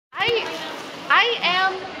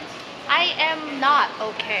am not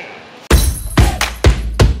okay.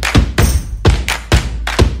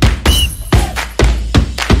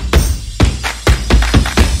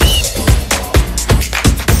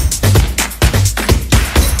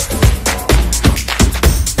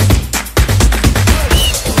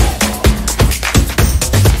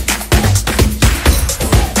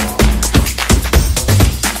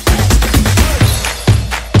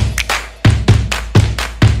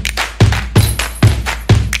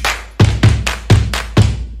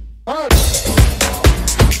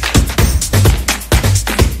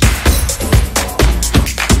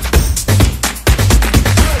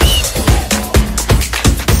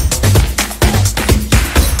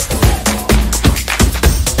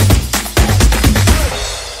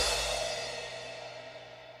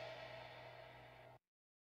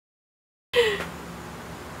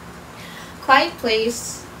 Quiet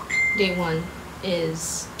Place Day 1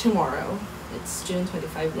 is tomorrow. It's June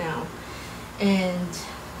 25 now. And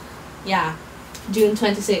yeah, June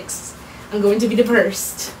 26th, I'm going to be the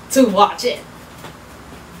first to watch it.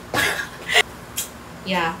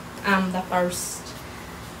 Yeah, I'm the first.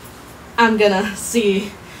 I'm gonna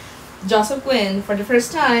see Joseph Quinn for the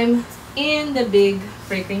first time in the big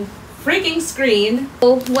freaking screen.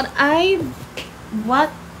 So what I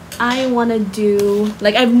wanna do,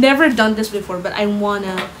 like, I've never done this before, but I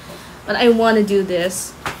wanna do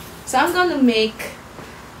this. So I'm gonna make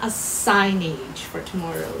a signage for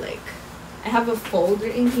tomorrow. Like, I have a folder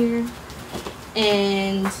in here,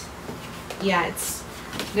 and yeah,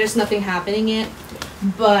 there's nothing happening yet.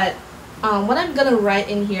 But what I'm gonna write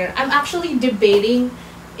in here, I'm actually debating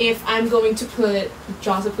if I'm going to put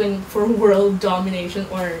Joseph Quinn for world domination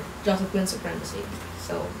or Joseph Quinn supremacy.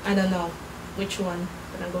 So I don't know which one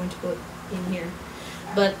that I'm going to put in here.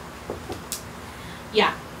 But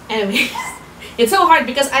yeah, anyways, it's so hard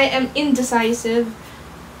because I am indecisive,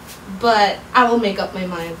 but I will make up my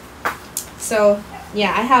mind. So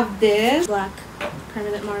yeah, I have this black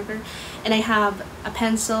permanent marker, and I have a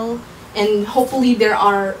pencil, and hopefully they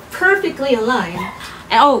are perfectly aligned.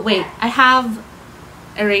 And, oh wait, I have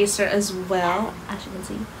eraser as well, as you can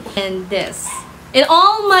see, and this. In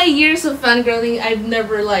all my years of fangirling, I've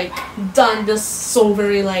never like done this so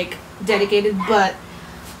very like dedicated, but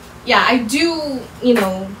yeah, I do, you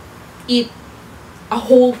know, eat a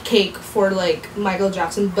whole cake for like Michael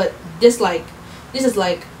Jackson, but this is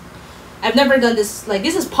like I've never done this, like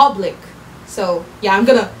this is public. So yeah, I'm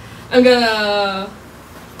gonna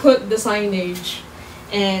put the signage,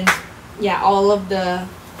 and yeah, all of the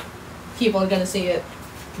people are gonna see it.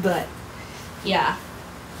 But yeah,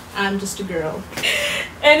 I'm just a girl.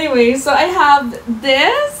 Anyway, so I have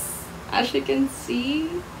this, as you can see,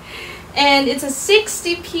 and it's a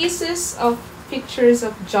 60 pieces of pictures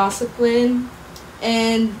of Joseph Quinn.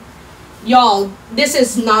 And y'all, this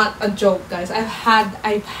is not a joke, guys. I've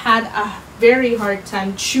had a very hard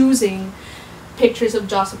time choosing pictures of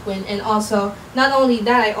Joseph Quinn. And also, not only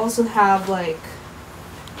that, I also have, like,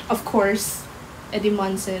 of course, Eddie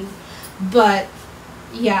Munson. But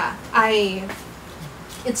yeah,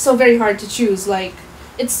 it's so very hard to choose. Like,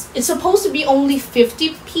 it's supposed to be only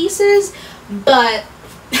 50 pieces, but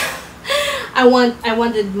I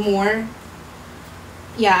wanted more.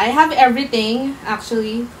 Yeah, I have everything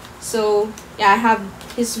actually. So yeah, I have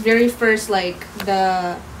his very first, like,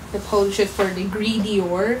 the photo shoot for the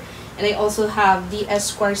Dior, and I also have the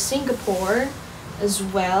Esquire Singapore as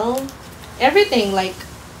well. Everything, like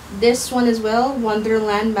this one as well,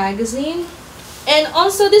 Wonderland magazine. And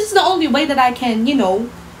also, this is the only way that I can, you know,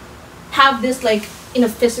 have this like in a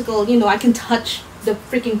physical, you know, I can touch the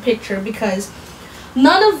freaking picture, because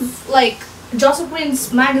none of like Joseph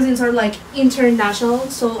Quinn's magazines are like international,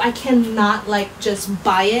 so I cannot like just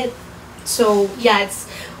buy it. So yeah,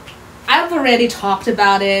 I've already talked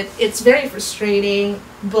about it. It's very frustrating,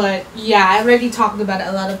 but yeah, I already talked about it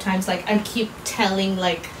a lot of times. Like, I keep telling,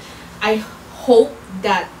 like, I hope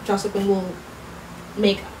that Joseph Quinn will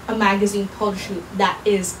make a magazine photo shoot that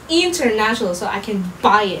is international so I can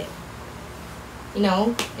buy it. You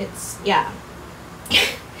know, it's, yeah.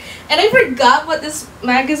 And I forgot what this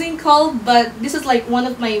magazine called, but this is like one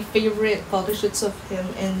of my favorite photo shoots of him.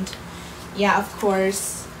 And yeah, of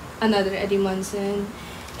course, another Eddie Munson.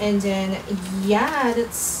 And then yeah,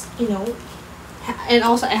 that's, you know, and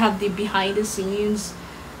also I have the behind the scenes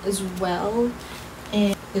as well.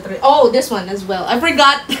 And oh, this one as well, I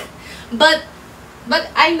forgot. but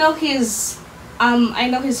I know his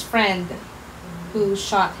friend who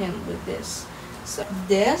shot him with this. So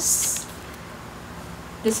this,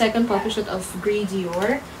 the second photo shoot of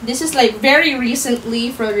Dior. This is like very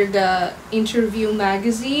recently for the Interview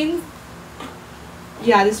magazine.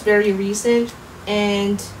 Yeah, this is very recent.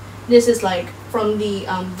 And This is like from the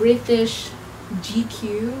British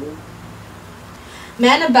GQ.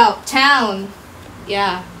 Man About Town.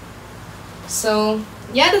 Yeah. So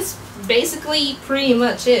yeah, that's basically pretty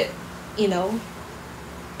much it. You know,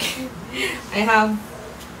 I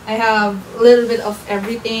have a little bit of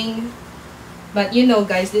everything, but you know,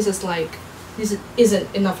 guys, this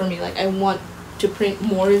isn't enough for me. Like, I want to print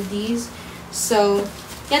more of these. So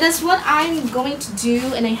yeah, that's what I'm going to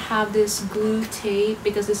do. And I have this glue tape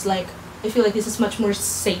because it's like, I feel like this is much more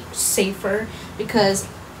safer, because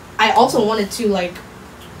I also wanted to like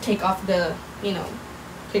take off the, you know,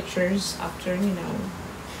 pictures after, you know,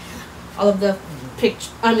 all of the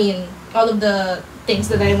all of the things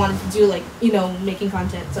that I wanted to do, like, you know, making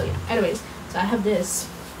content. So yeah, anyways, so I have this,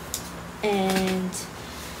 and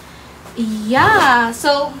yeah,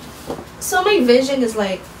 so my vision is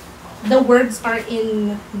like, the words are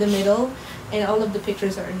in the middle and all of the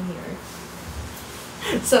pictures are in here.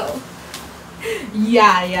 So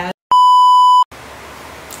yeah.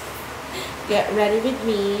 Get ready with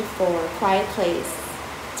me for Quiet Place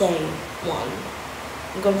Day 1.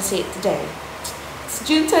 I'm going to see it today. It's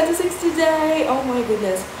June 26th today. Oh my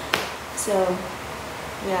goodness. So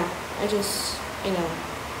yeah, I just, you know,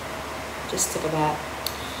 just took a bath,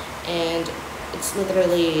 and it's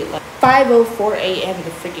literally like 5:04 a.m. in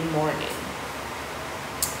the freaking morning.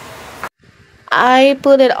 I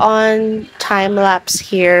put it on time lapse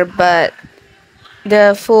here, but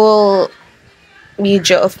the full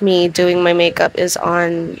video of me doing my makeup is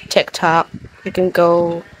on TikTok. You can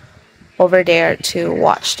go over there to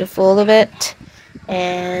watch the full of it.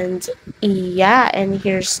 And yeah, and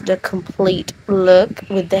here's the complete look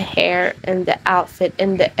with the hair and the outfit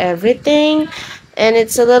and the everything. And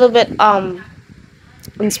it's a little bit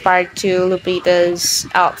inspired to Lupita's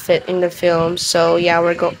outfit in the film. So yeah,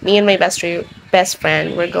 me and my best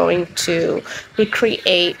friend, we're going to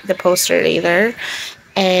recreate the poster later.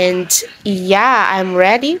 And yeah, I'm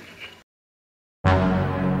ready.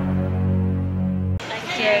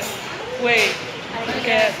 Yes. Wait.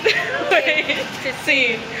 Get. Wait.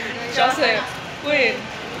 See. Joseph. Quinn.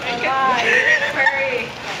 Hurry.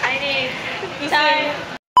 I need time.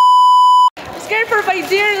 I'm scared for my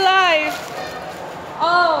dear life.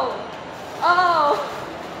 Oh.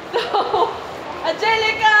 No.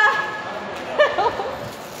 Angelica.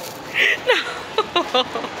 No.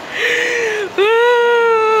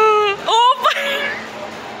 Oh my.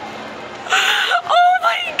 Oh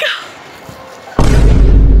my god.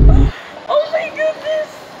 Oh my goodness!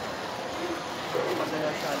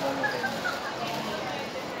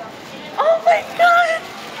 Oh my god!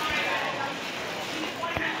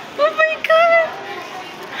 Oh my god!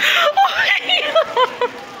 Oh my god!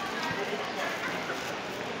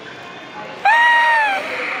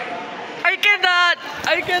 I cannot!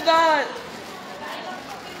 I cannot!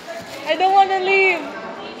 I don't want to leave!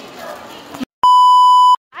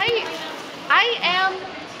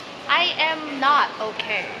 I am not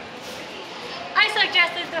okay. I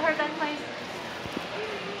suggested to her that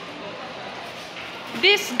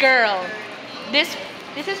This girl, this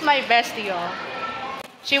is my bestie, y'all.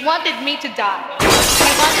 She wanted me to die. She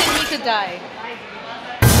wanted me to die.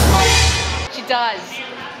 She does.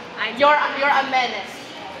 You're a menace.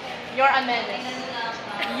 You're a menace.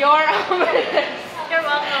 You're a menace. You're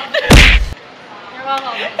welcome. You're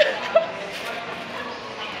welcome.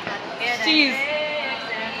 Jeez.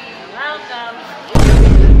 Welcome.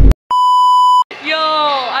 Yo,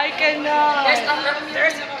 I cannot.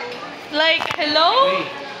 There's Like, hello?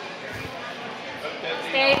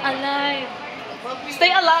 stay alive.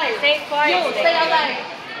 Stay alive. Stay quiet. You, stay alive.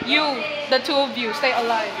 You, the two of you, stay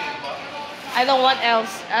alive. I don't want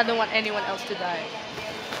anyone else to die.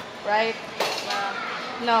 Right?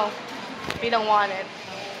 No. We don't want it.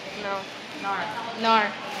 No. Nor.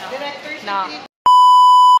 No.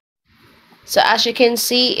 So as you can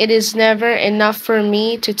see, it is never enough for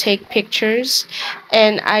me to take pictures,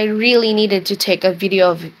 and I really needed to take a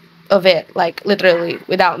video of it, like literally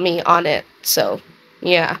without me on it. So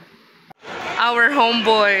yeah. Our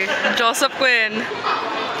homeboy, Joseph Quinn,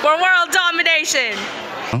 for world domination.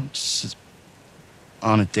 Just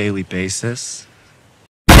on a daily basis.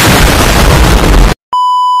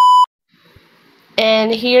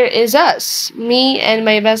 And here is us, me and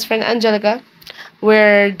my best friend Angelica.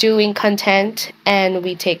 We're doing content, and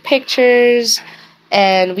we take pictures,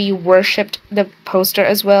 and we worshipped the poster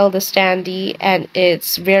as well, the standee, and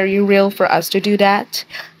it's very real for us to do that.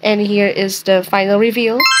 And here is the final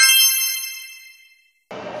reveal.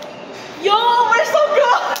 Yo, we're so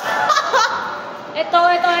good! Ito.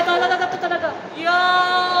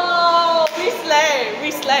 Yo, we slay.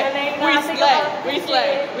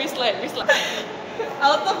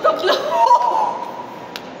 Out of the blue.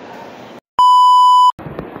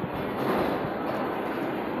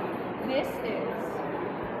 This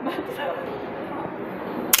is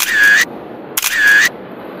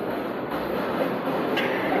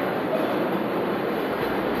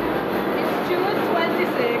It's June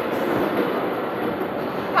 26th.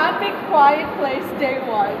 Happy Quiet Place Day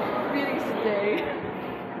 1. Release day.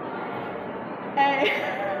 Hey.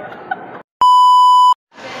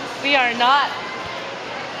 We are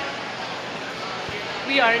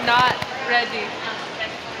not ready.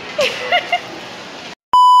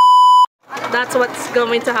 That's what's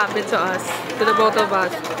going to happen to us, to the both of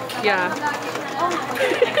us. Yeah.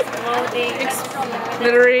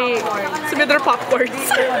 Literally, similar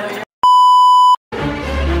popcorns.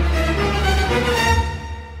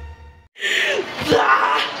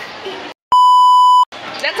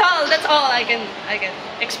 That's all I can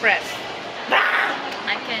express.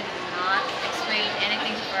 I cannot explain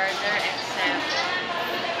anything further except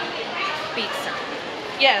pizza.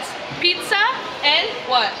 Yes, pizza and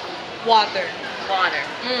what? Water. Water.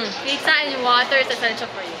 Pizza and water is essential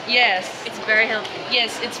for you. Yes. It's very healthy.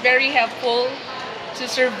 Yes, it's very helpful to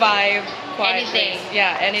survive Anything. quietly.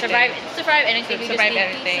 Yeah, anything. Survive anything. You Survive just need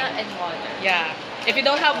anything. pizza and water. Yeah. If you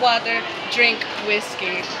don't have water, drink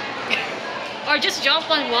whiskey. Or just jump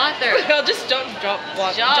on water. Well, just jump on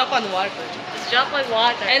water. Just jump on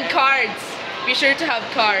water. And cards. Be sure to have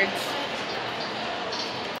cards.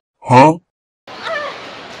 Huh?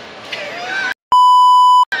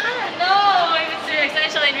 No, it's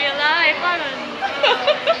essential in real life. I don't know.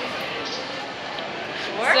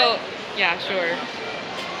 Sure? So, yeah, sure.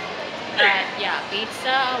 Yeah,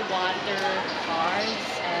 pizza, water, cards,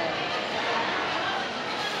 and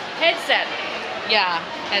headset. Yeah,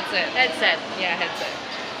 headset. Headset. Yeah, headset.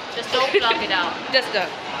 Just don't plug it out. Just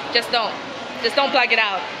don't plug it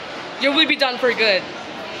out. You will be done for good.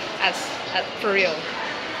 As for real.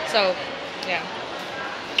 So, yeah.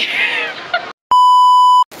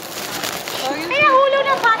 Ay, nahulo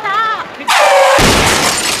ng bata!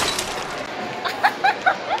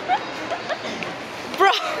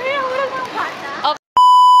 Bro! Ay, nahulo ng bata!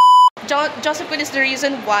 Joseph Quinn is the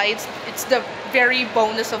reason why it's the very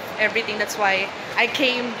bonus of everything. That's why I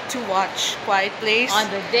came to watch Quiet Place. On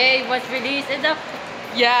the day it was released in the...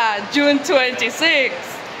 Yeah, June 26th.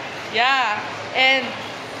 Yeah, and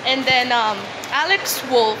then Alex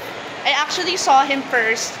Wolf. I actually saw him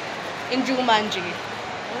first in Jumanji.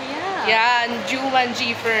 Oh yeah. Yeah, in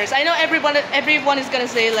Jumanji first. I know everyone is gonna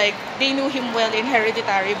say like they knew him well in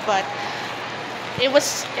Hereditary, but it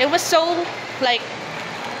was so like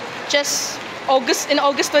just August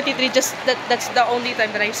 23. Just that's the only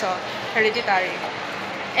time that I saw Hereditary,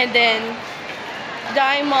 and then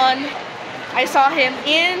Diamond. I saw him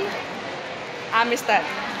in Amistad.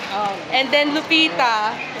 Oh. And then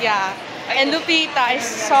Lupita, yeah. And Lupita, I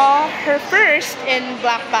saw her first in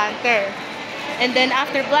Black Panther. And then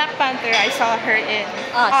after Black Panther, I saw her in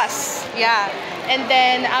Us. Yeah. And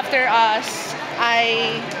then after Us,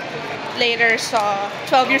 I later saw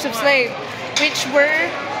 12 Years a Slave,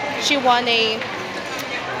 she won a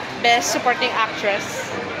Best Supporting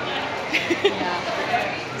Actress.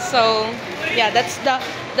 Yeah. So, yeah, that's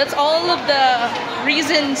all of the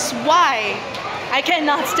reasons why I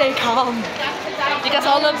cannot stay calm. Because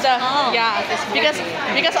all of the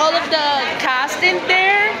because all of the cast in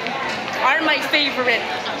there are my favorite.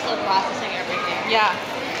 I'm still processing everything. Yeah,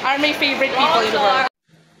 are my favorite people in the world.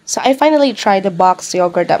 So I finally tried the boxed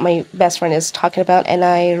yogurt that my best friend is talking about, and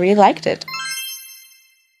I really liked it.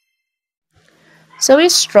 So we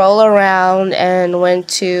strolled around and went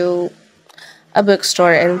to a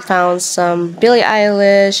bookstore and found some Billie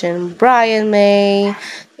Eilish and Brian May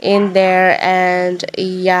in there, and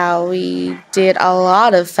yeah, we did a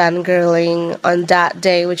lot of fangirling on that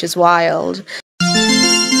day, which is wild.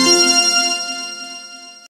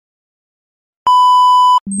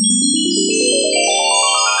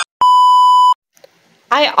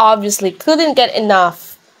 I obviously couldn't get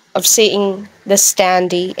enough of seeing the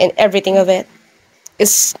standee and everything of it.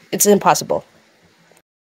 It's impossible.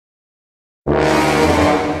 Wait,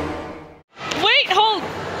 hold.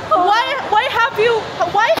 Why have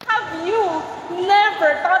you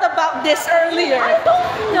never thought about this earlier? I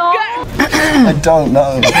don't know. I don't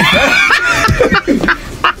know.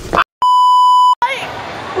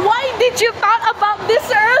 Why did you thought about this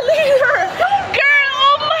earlier? Girl,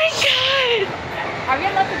 oh my god. Are we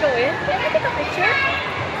allowed to go in? Can I take a picture?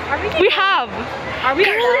 We have. Are we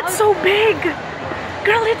Girl, allowed? it's so big.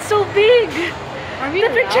 Girl, it's so big. Are we The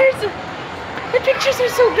allowed? pictures are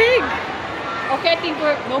so big. Okay, I think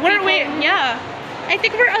Yeah. I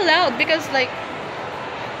think we're allowed because like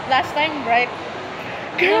last time, right?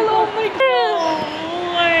 Girl, oh my god.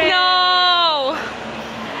 No.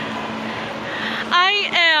 I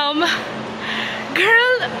am.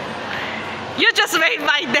 Girl, you just made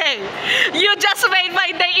my day. You just made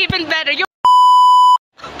my day even better. You.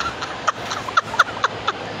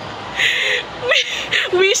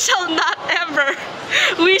 We shall not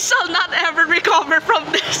ever recover from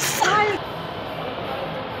this.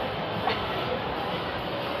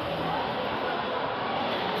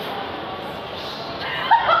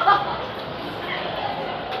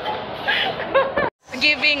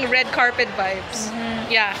 Giving red carpet vibes.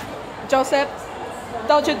 Yeah. Joseph,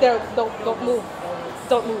 don't you dare, don't move.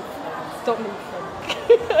 Don't move. Don't move.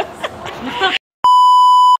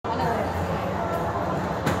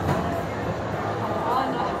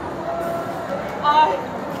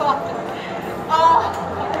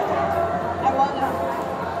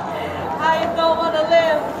 I don't wanna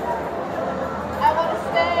live. I wanna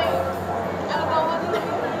stay. I don't wanna live.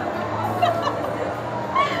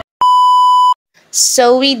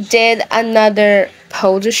 So we did another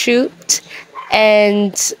photo shoot,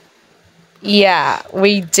 and yeah,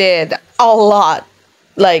 we did a lot,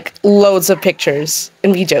 like loads of pictures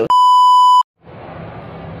and videos.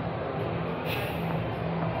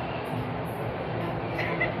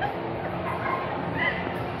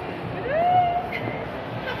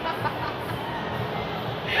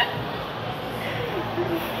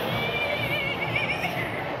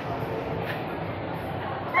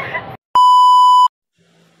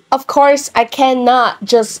 Of course, I cannot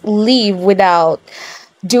just leave without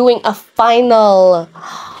doing a final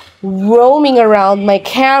roaming around my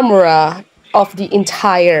camera of the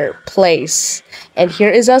entire place. And here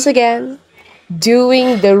is us again,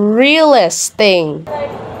 doing the realest thing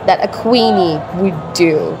that a queenie would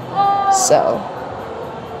do. So,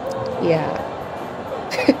 yeah.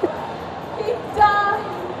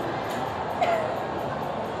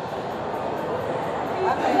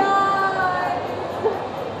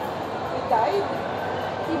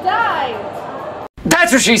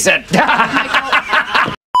 That's what she said.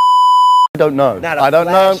 I don't know. I don't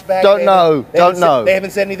know. Don't know. Don't know. They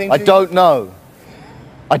haven't said anything to I don't know.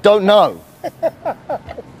 I don't know. I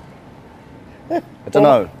don't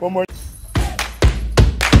know. One more.